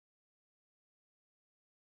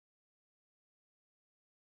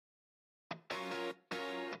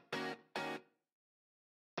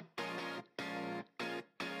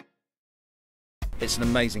It's an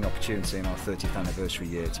amazing opportunity in our 30th anniversary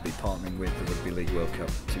year to be partnering with the Rugby League World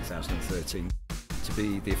Cup 2013. To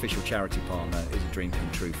be the official charity partner is a dream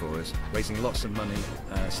come true for us, raising lots of money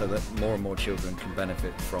so that more and more children can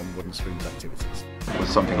benefit from Wooden Spoon's activities. With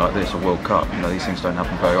something like this, a World Cup, these things don't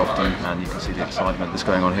happen very often, and you can see the excitement that's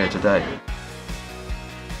going on here today.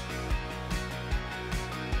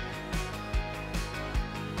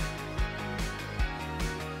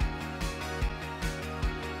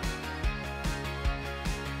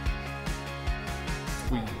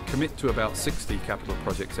 We commit to about 60 capital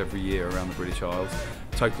projects every year around the British Isles.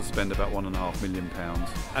 Total spend about £1.5 million.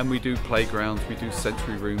 And we do playgrounds, we do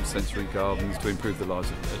sensory rooms, sensory gardens to improve the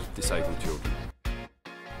lives of disabled children.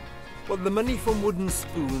 Well, the money from Wooden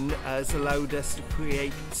Spoon has allowed us to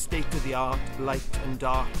create state-of-the-art light and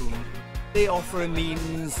dark room. They offer a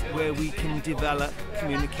means where we can develop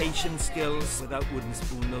communication skills. Without Wooden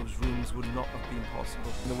Spoon, those rooms would not have been possible.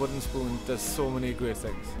 The Wooden Spoon does so many great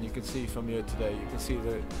things. You can see from here today, you can see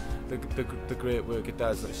the great work it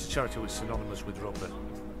does. It's a charity which is synonymous with rugby,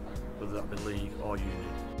 whether that be league or union.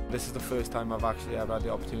 This is the first time I've actually ever had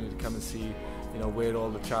the opportunity to come and see where all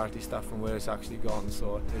the charity stuff and where it's actually gone,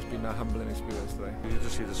 so it's been a humbling experience today. You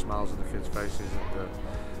just see the smiles on the kids' faces, and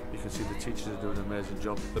you can see the teachers are doing an amazing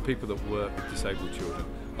job. The people that work with disabled children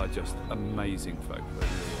are just amazing folk. They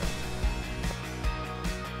really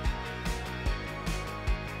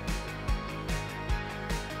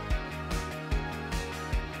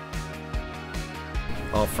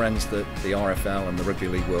are. Our friends at the RFL and the Rugby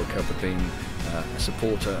League World Cup have been a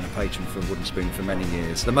supporter and a patron for Wooden Spoon for many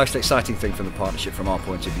years. The most exciting thing from the partnership from our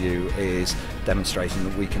point of view is demonstrating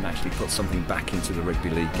that we can actually put something back into the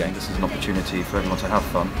Rugby League game. This is an opportunity for everyone to have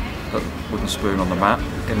fun, put Wooden Spoon on the map,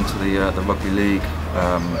 get into the Rugby League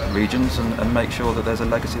regions and make sure that there's a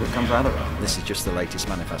legacy that comes out of it. This is just the latest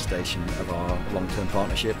manifestation of our long-term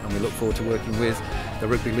partnership, and we look forward to working with the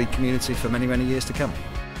Rugby League community for many, many years to come.